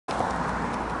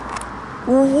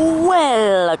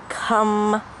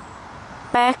Welcome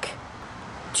back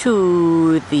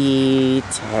to the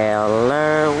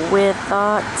Taylor with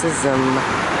Autism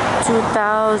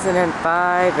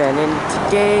 2005, and in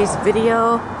today's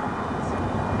video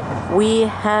we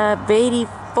have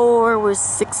 84 with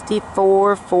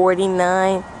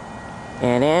 64.49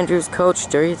 and Andrew's coach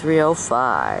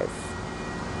 33.05.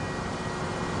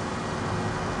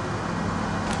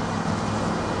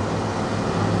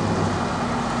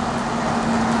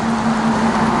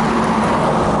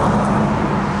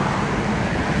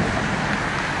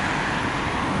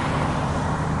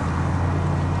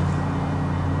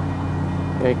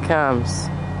 Here it comes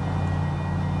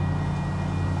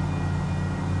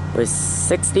with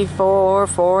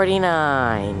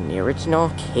 64.49, the original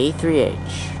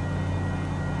K3H.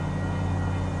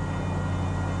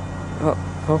 Oh,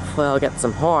 hopefully I'll get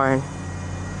some horn.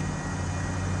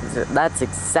 That's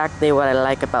exactly what I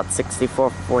like about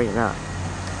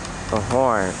 64.49. The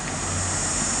horn.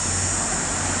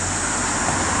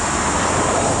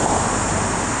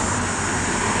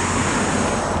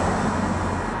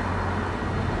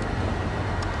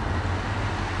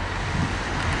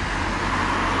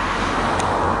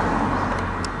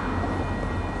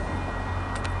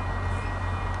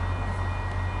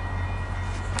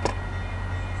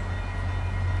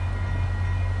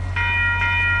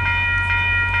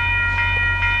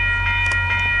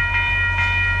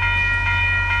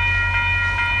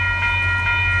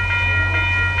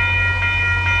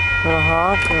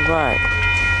 Honk or what?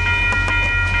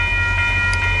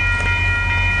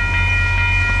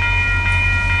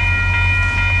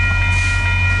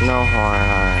 No horn,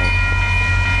 alright.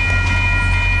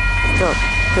 Still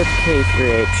good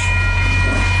K3H.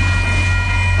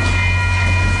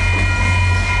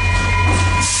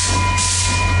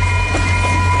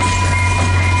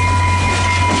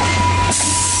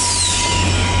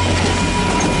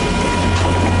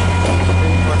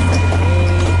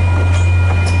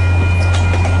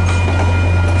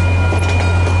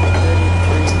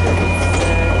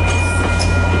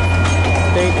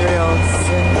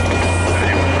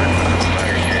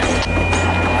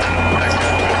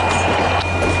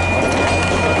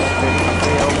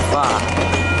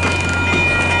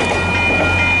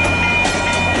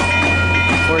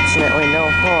 Unfortunately, no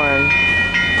horn,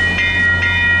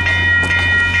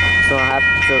 so I'll have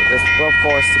to. This will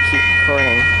force to keep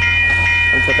recording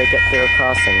until they get through a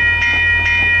crossing.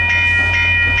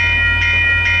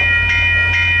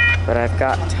 But I've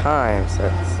got time, so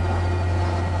it's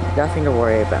nothing to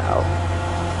worry about.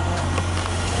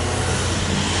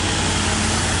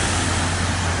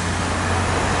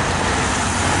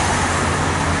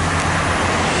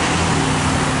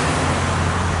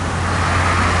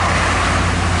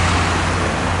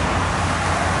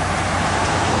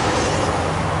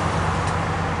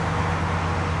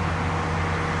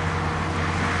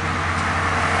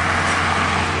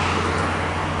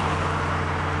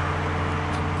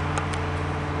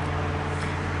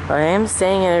 I am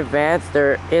saying in advance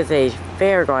there is a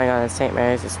fair going on in St.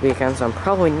 Mary's this weekend, so I'm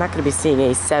probably not going to be seeing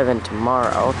A7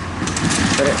 tomorrow.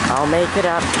 But I'll make it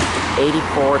up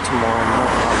 84 tomorrow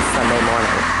on Sunday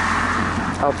morning.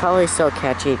 I'll probably still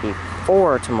catch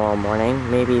 84 tomorrow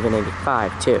morning, maybe even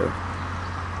 85 too.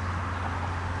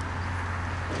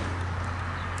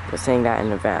 I'm saying that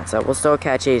in advance. I will still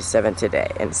catch 87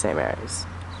 today in St. Mary's.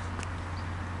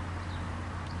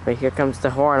 But here comes the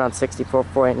horn on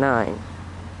 64.9.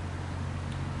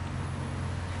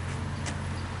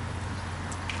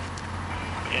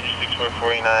 H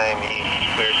 6449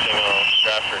 East, clear signal,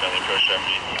 Stratford on the approach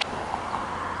Stratford.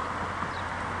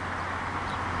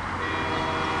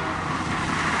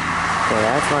 Okay,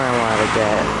 that's what I wanted to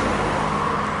get.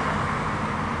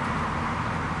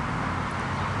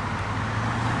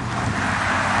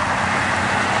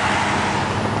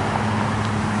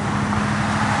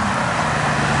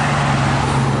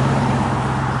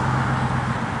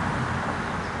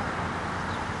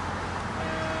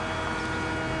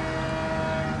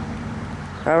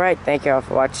 Alright, thank you all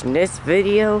for watching this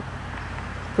video.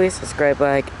 Please subscribe,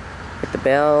 like, hit the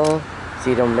bell so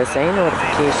you don't miss any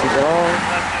notifications at all.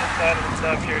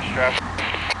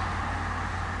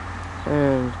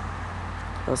 And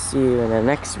I'll see you in the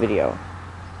next video.